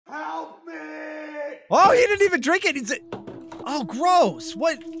Oh, he didn't even drink it. Oh, gross.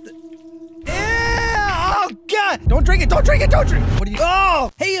 What? Oh, God. Don't drink it. Don't drink it. Don't drink it. What are you?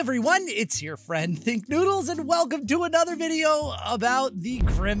 Oh, hey, everyone. It's your friend Thinknoodles, and welcome to another video about the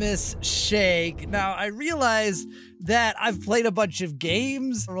Grimace Shake. Now, I realize that I've played a bunch of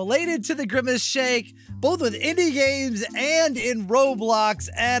games related to the Grimace Shake, both with indie games and in Roblox,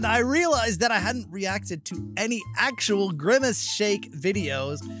 and I realized that I hadn't reacted to any actual Grimace Shake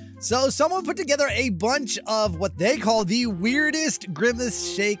videos. So someone put together a bunch of what they call the weirdest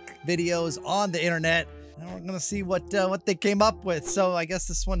Grimace Shake videos on the internet. And we're gonna see what they came up with. So I guess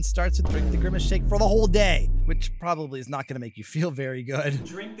this one starts with drink the Grimace Shake for the whole day, which probably is not gonna make you feel very good.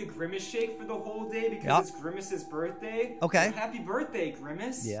 Drink the Grimace Shake for the whole day because it's Grimace's birthday. Okay. So happy birthday,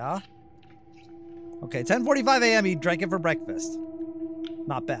 Grimace. Yeah. Okay, 10:45 a.m. he drank it for breakfast.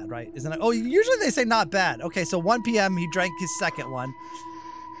 Not bad, right? Isn't it? Oh, usually they say not bad. Okay, so 1 p.m. he drank his second one.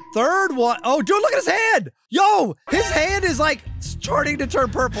 Third one. Oh, dude, look at his hand. Yo, his hand is like starting to turn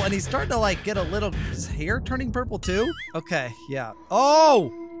purple and he's starting to like get a little, his hair turning purple too? Okay, yeah.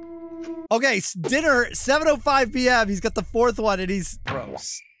 Oh, okay, dinner, 7:05 p.m. He's got the fourth one and he's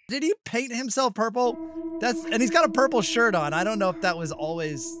gross. Did he paint himself purple? And he's got a purple shirt on. I don't know if that was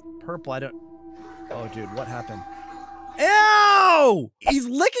always purple. Oh, dude, what happened? Ew! He's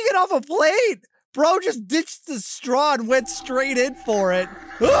licking it off a plate. Bro just ditched the straw and went straight in for it.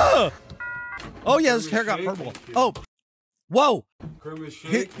 Ugh! Oh yeah, his hair got purple. Oh, whoa!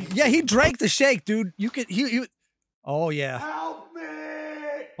 Yeah, he drank the shake, dude. You could he. Oh yeah. Help me!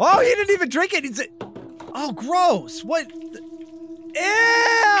 Oh, he didn't even drink it. Oh, gross! What? Ew!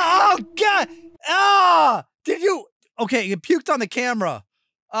 Oh God! Ah! Did you? Okay, you puked on the camera.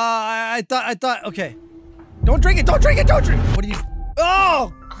 I thought. Okay, don't drink it. Don't drink it. Don't drink. What are you?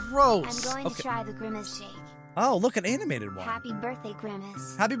 Oh! Gross. I'm going to try the Grimace Shake. Oh, look, an animated one. Happy birthday,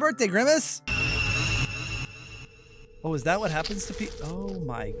 Grimace. Happy birthday, Grimace. Oh, is that what happens to people? Oh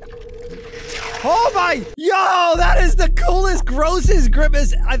my. Oh my. Yo, that is the coolest, grossest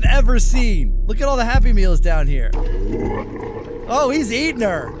Grimace I've ever seen. Look at all the Happy Meals down here. Oh, he's eating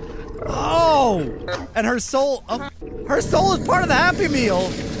her. Oh, and her soul. Oh, her soul is part of the Happy Meal.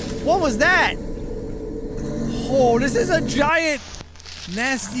 What was that? Oh, this is a giant.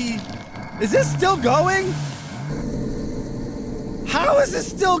 Nasty. Is this still going? How is this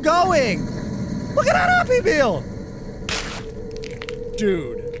still going? Look at that Happy Meal.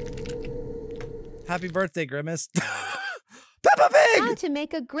 Dude. Happy birthday, Grimace. Peppa Pig! How to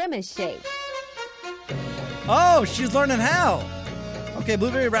make a Grimace Shake. Oh, she's learning how. Okay,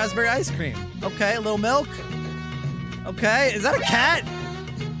 blueberry raspberry ice cream. Okay, a little milk. Okay, is that a cat?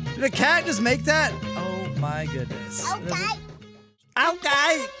 Did a cat just make that? Oh my goodness. Okay.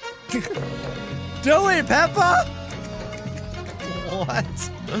 Okay. Do it, Peppa.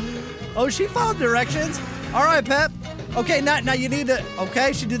 What? Oh, she followed directions. All right, Pep. Okay, now you need to.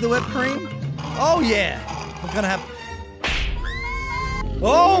 Okay, she did the whipped cream. Oh yeah. We're gonna have.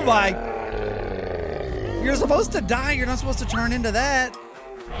 Oh my. You're supposed to die. You're not supposed to turn into that.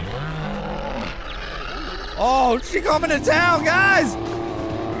 Oh, she coming to town, guys.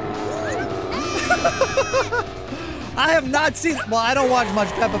 I have not seen, well, I don't watch much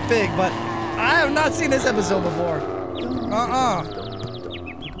Peppa Pig, but I have not seen this episode before.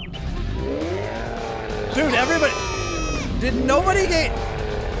 Dude, everybody, did nobody get,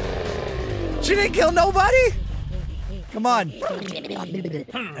 she didn't kill nobody? Come on.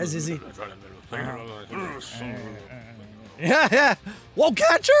 That's easy. Yeah. Whoa,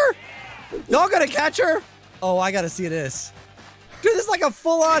 catch her? Y'all gonna catch her? Oh, I gotta see this. Dude, this is like a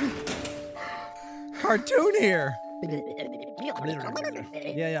full-on cartoon here.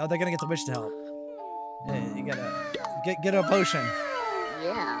 Yeah, they're gonna get the witch to help. Yeah, you gotta get a potion.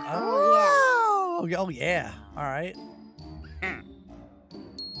 Yeah. Oh yeah. All right.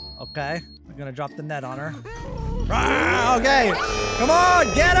 Okay, we're gonna drop the net on her. Ah, okay, come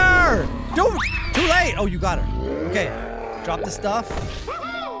on, get her! Dude, too late. Oh, you got her. Okay, drop the stuff.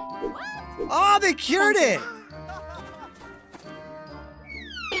 Oh, they cured it.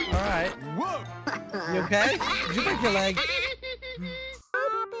 All right. You okay? Did you break your leg?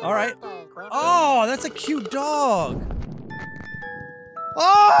 All right. Oh, that's a cute dog.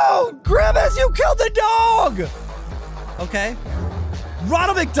 Oh, Grimace, you killed the dog. Okay.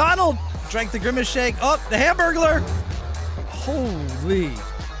 Ronald McDonald drank the Grimace Shake. Oh, the Hamburglar. Holy.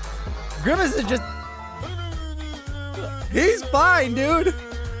 Grimace is just. He's fine, dude.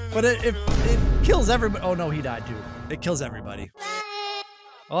 But it kills everybody. Oh no, he died too. It kills everybody.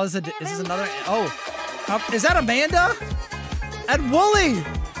 Oh, is this another? Oh, is that Amanda? And Wooly!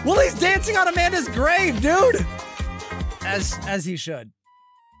 Wooly's dancing on Amanda's grave, dude! As he should.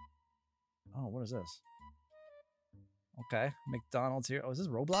 Oh, what is this? Okay, McDonald's here. Oh, is this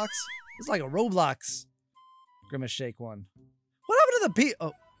Roblox? It's like a Roblox Grimace Shake one. What happened to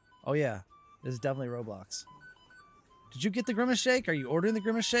the Oh yeah, this is definitely Roblox. Did you get the Grimace Shake? Are you ordering the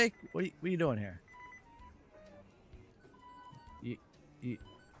Grimace Shake? What are you doing here?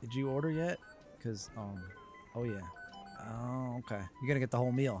 Did you order yet? Cause oh yeah. Oh, okay. You're gonna get the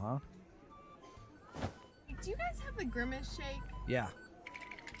whole meal, huh? Do you guys have the Grimace Shake? Yeah.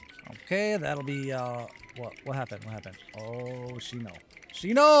 Okay, that'll be what happened? What happened? Oh, she knows.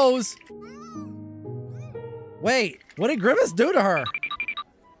 She knows. Wait, what did Grimace do to her?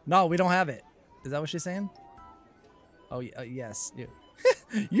 No, we don't have it. Is that what she's saying? Oh, yes.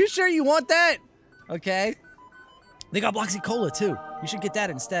 You sure you want that? Okay. They got Bloxy Cola too. You should get that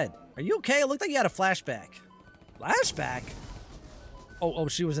instead. Are you okay? It looked like you had a flashback. Flashback? Oh,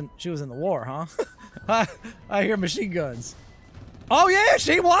 she was in the war, huh? I hear machine guns. Oh yeah,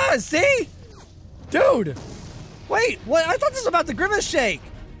 she was. See, dude. Wait, what? I thought this was about the Grimace Shake.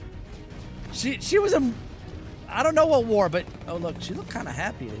 She was in, I don't know what war, but oh look, she looked kind of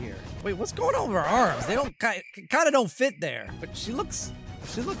happy to hear. Wait, what's going on with her arms? They don't kind of don't fit there, but she looks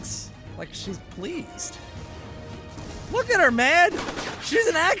like she's pleased. Look at her, man. She's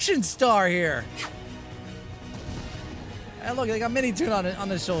an action star here. And look, they got Mini Toon on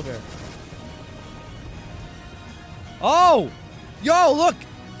the shoulder. Oh! Yo, look!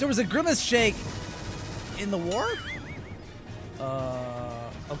 There was a Grimace Shake in the war?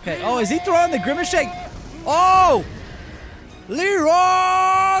 Okay. Oh, is he throwing the Grimace Shake? Oh!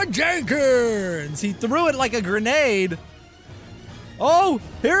 Leroy Jenkins! He threw it like a grenade. Oh,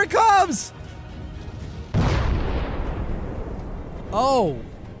 here it comes! Oh.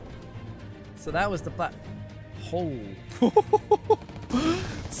 So that was the Oh.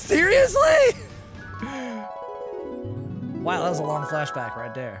 Seriously? Wow, that was a long flashback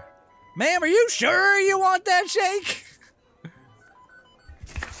right there. Ma'am, are you sure you want that shake?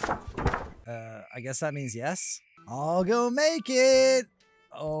 I guess that means yes. I'll go make it.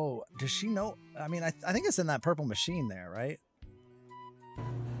 Oh, does she know? I mean, I think it's in that purple machine there, right?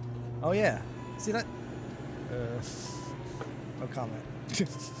 Oh, yeah. See that? No comment.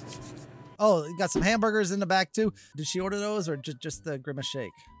 Oh, you got some hamburgers in the back, too. Did she order those or just the Grimace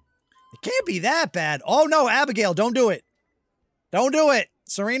Shake? It can't be that bad. Oh, no, Abigail, don't do it. Don't do it.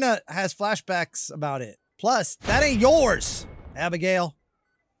 Serena has flashbacks about it. Plus, that ain't yours, Abigail.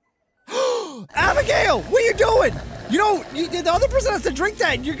 Abigail, what are you doing? You know, the other person has to drink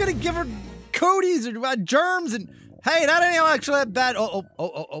that, and you're gonna give her cooties or germs, and hey, that ain't actually that bad. Oh,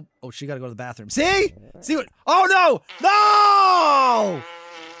 she gotta go to the bathroom. See what? Oh no, no!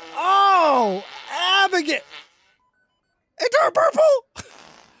 Oh, Abigail, it turned purple.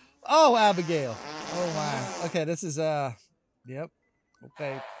 Oh, Abigail. Oh my. Okay, this is Yep.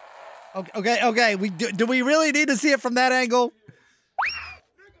 Okay. Okay. Do we really need to see it from that angle?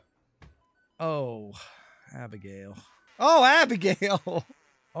 Oh, Abigail. Oh, Abigail.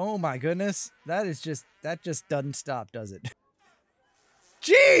 Oh my goodness. That just doesn't stop, does it?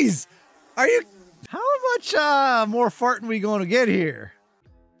 Jeez! Are you... How much more farting we gonna get here?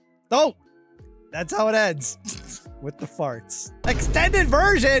 Oh! That's how it ends. With the farts. Extended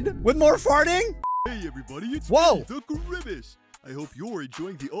version with more farting? Hey everybody, it's Whoa! me, the Grimace. I hope you're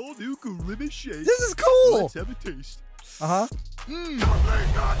enjoying the all-new Grimace Shake. This is cool! Let's have a taste. Uh-huh.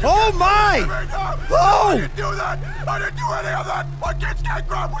 Oh my! Oh! I didn't do that! I didn't do any of that! My kids can't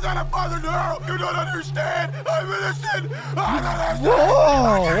grow up without a father now! You don't understand! I'm innocent!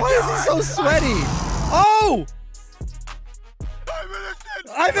 Whoa! Why is he so sweaty? Oh!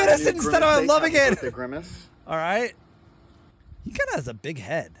 I'm innocent instead of I'm loving it! The Grimace. Alright. He kind of has a big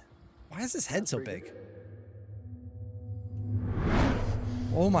head. Why is his head so big?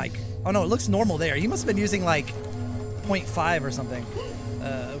 Oh my... Oh no, it looks normal there. He must have been using like 0.5 or something.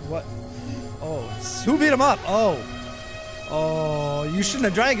 What? Oh, who beat him up? Oh. Oh, you shouldn't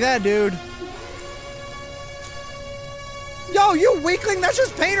have drank that, dude. Yo, you weakling, that's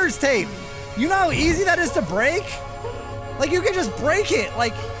just painter's tape. You know how easy that is to break? Like, you can just break it.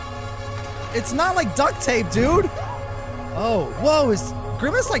 Like, it's not like duct tape, dude. Oh, whoa, is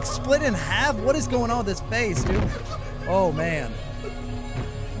Grimace like split in half? What is going on with his face, dude? Oh, man.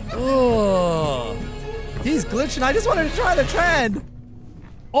 Oh, he's glitching. I just wanted to try the trend.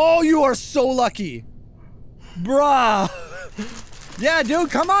 Oh, you are so lucky. Bruh. Yeah,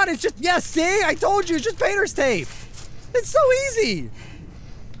 dude, come on. It's just, yeah, see? I told you, it's just painter's tape. It's so easy.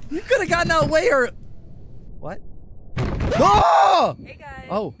 You could have gotten out way or... What? Oh! Hey, guys.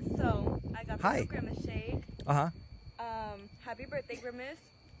 Oh. So, I got Hi. the Grimace Shake. Uh-huh. Happy birthday, Grimace.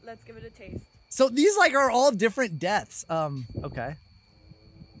 Let's give it a taste. So these, like, are all different deaths. Okay.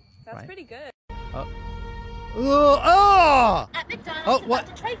 That's right? pretty good. Oh. Oh! At McDonald's, Oh, what?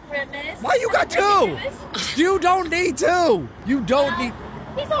 about to try Grimace. Why you got two? You don't need two. You don't need.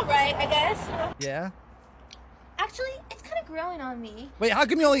 He's all right, I guess. Yeah. Actually, it's kind of growing on me. Wait, how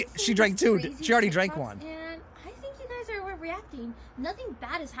come you only? She drank two. Crazy She already drank TikToks, one. And I think you guys are overreacting. Nothing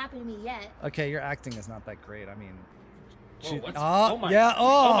bad has happened to me yet. Okay, your acting is not that great. I mean. Whoa, what's- oh, oh my- yeah.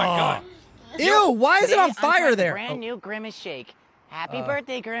 Oh. Oh my God. Ew! Why is it on fire there? Brand Oh, new Grimace shake. Happy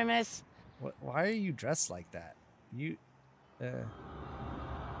birthday, Grimace. why are you dressed like that? You.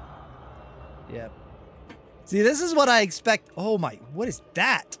 Yeah. See, this is what I expect. Oh my! What is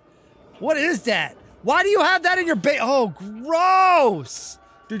that? What is that? Why do you have that in your bait? Oh, gross!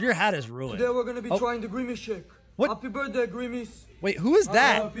 Dude, your hat is ruined. Today we're gonna be trying the Grimace shake. What? Happy birthday, Grimace. Wait, who is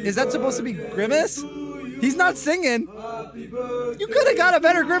that? Is that supposed to be Grimace? He's not singing. You could have got a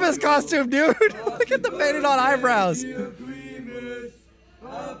better Grimace costume, dude. Look at the painted on eyebrows.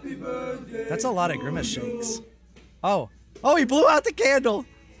 That's a lot of Grimace shakes. Oh. Oh, he blew out the candle.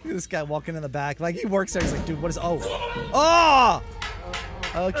 Look at this guy walking in the back. Like, he works there. He's like, dude, what is... Oh. Oh!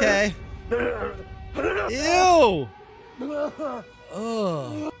 Okay. Ew!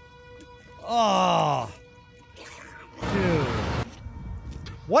 Oh. Oh. Dude.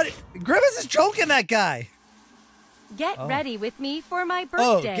 What? Grimace is choking that guy. Get ready with me for my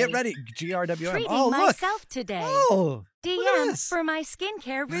Oh, birthday. get ready. GRWM. Treating Oh, look. myself today. Oh. Look at DM this. for my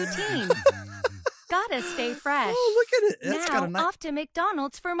skincare routine. Gotta stay fresh. Oh, look at it. That's now got a nice... off to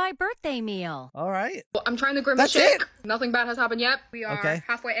McDonald's for my birthday meal. All right. Well, I'm trying the Grimace That's shake. it? Nothing bad has happened yet. We are Okay.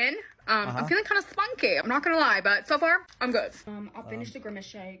 halfway in. I'm feeling kind of spunky. I'm not gonna lie, but so far I'm good. I'll finish the Grimace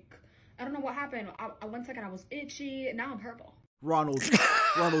shake. I don't know what happened. I 1 second I was itchy, and now I'm purple. Ronald,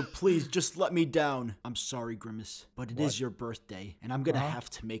 Ronald, please just let me down. I'm sorry, Grimace, but it is your birthday, and I'm gonna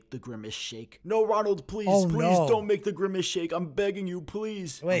have to make the Grimace shake. No, Ronald, please, Oh, please no. don't make the Grimace shake. I'm begging you,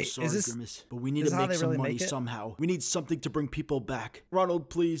 please. Wait, I'm sorry, is this- Grimace, but we need is to how make they some really money make it? somehow. We need something to bring people back. Ronald,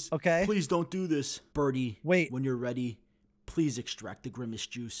 please. Okay. Please don't do this. Birdie, Wait. when you're ready, please extract the Grimace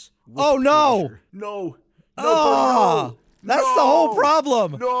juice. with Oh, no. pleasure. No. No, Oh, Birdie, no. that's the whole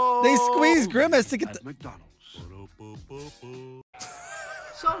problem. No. They squeeze Grimace to get the... McDonald's.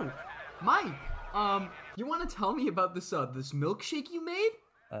 So, Mike, you want to tell me about this this milkshake you made?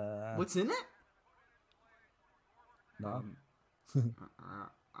 What's in it? No. I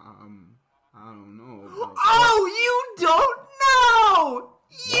don't know. Oh, you don't know!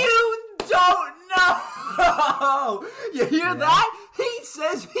 You don't know! You hear that? He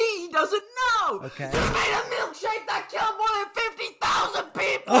says he doesn't know! Okay. You made a milkshake that killed more than 50,000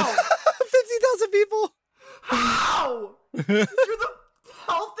 people! 50,000 people? How? You're the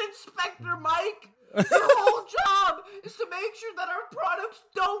health inspector, Mike! Your whole job is to make sure that our products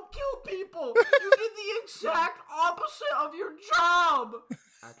don't kill people! You did the exact opposite of your job!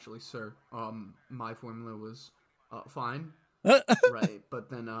 Actually, sir, my formula was, fine. Right, but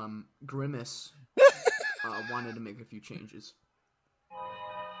then, Grimace, wanted to make a few changes.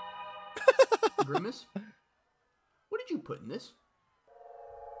 Grimace? What did you put in this?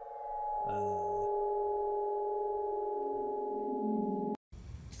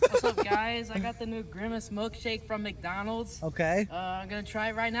 What's up, guys? I got the new Grimace milkshake from McDonald's. Okay. I'm gonna try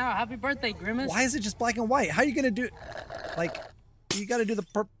it right now. Happy birthday, Grimace. Why is it just black and white? How are you going to do... Like, you got to do the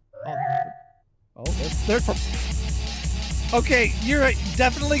purple... Oh, there's purple. Okay, you're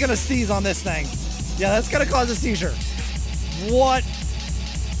definitely going to seize on this thing. Yeah, that's going to cause a seizure. What?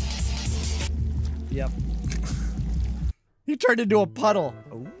 Yep. You turned into a puddle.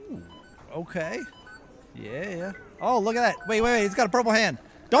 Ooh, okay. Yeah. Oh, look at that. Wait. It's got a purple hand.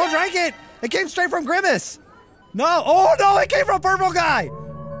 Don't drink it. It came straight from Grimace. No. Oh, no. It came from Purple Guy.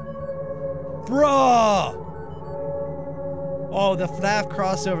 Bruh. Oh, the FNAF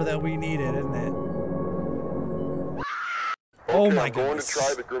crossover that we needed, isn't it? Oh, my I'm going goodness. to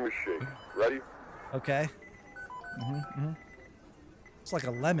try the Grimace shake. Ready? Okay. It's like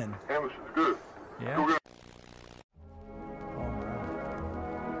a lemon. Damn, this is good. Yeah. Go get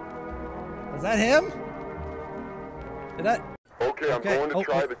Is that him? Did that? Okay, I'm going to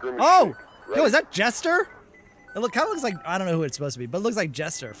try the Grimace Oh! shake. Yo, Ready? is that Jester? It kind of looks like, I don't know who it's supposed to be, but it looks like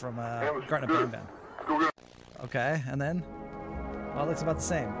Jester from Damn, this is Garten good. Band. Go get Okay, and then? Oh, it looks about the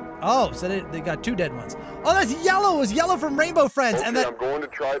same. Oh, so they got two dead ones. Oh, that's yellow! It was yellow from Rainbow Friends! Okay, and that. I'm going to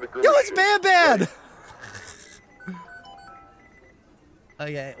try the Grimace Yo, it's shake. Bam Bam!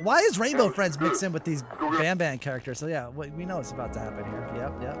 Okay, why is Rainbow Friends mixed in with these Bam Bam characters? So yeah, we know what's about to happen here.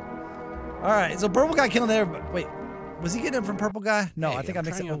 Yep. All right, so Purple Guy killing there. Wait, was he getting it from Purple Guy? No, Hey, I think I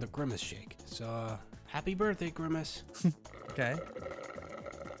mixed it. trying out the Grimace shake. So, happy birthday, Grimace. Okay.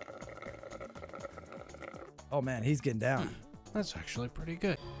 Oh man, he's getting down. That's actually pretty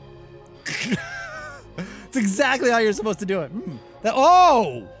good. It's exactly how you're supposed to do it.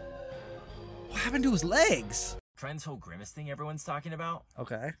 Oh! What happened to his legs? Trend's whole Grimace thing everyone's talking about.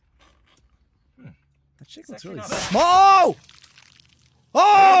 Okay. That shit looks really small.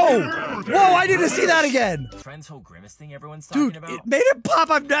 Oh! Whoa, I need to see that again. Trend's whole Grimace thing everyone's talking about. Dude, it made it pop.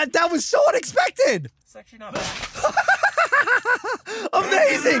 That was so unexpected. It's actually not bad.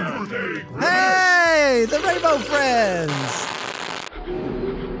 Amazing. Hey, the Rainbow Friends.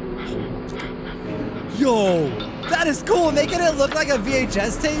 Yo, that is cool. Making it look like a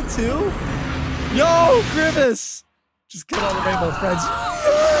VHS tape too. Yo, Grimace. Just kill all the Rainbow Friends.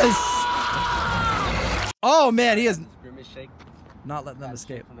 Yes. Oh man, he is. Grimace shake. Not letting them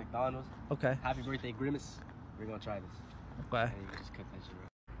escape. From McDonald's. Okay. Happy birthday, Grimace. We're gonna try this. Okay. And you can just cut that shit right.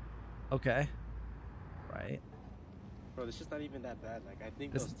 Okay. Right. Bro, this shit's not even that bad. Like, I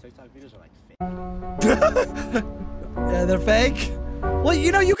think those TikTok videos are like fake. Yeah, they're fake? Well,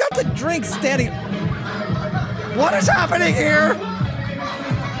 you know, you got the drink standing. What is happening here?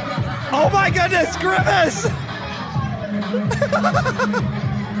 Oh my goodness, Grimace!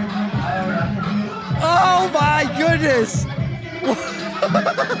 Oh my goodness!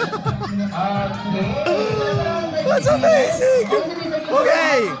 That's amazing!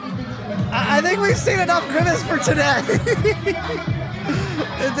 Okay, I think we've seen enough Grimace for today.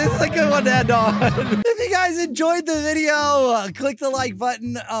 This is a good one to end on. If you guys enjoyed the video, click the like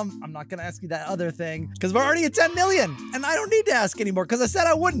button. I'm not gonna ask you that other thing because we're already at 10 million and I don't need to ask anymore because I said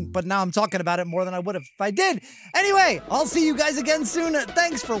I wouldn't, but now I'm talking about it more than I would have if I did. Anyway, I'll see you guys again soon.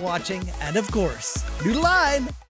 Thanks for watching. And of course, noodle line.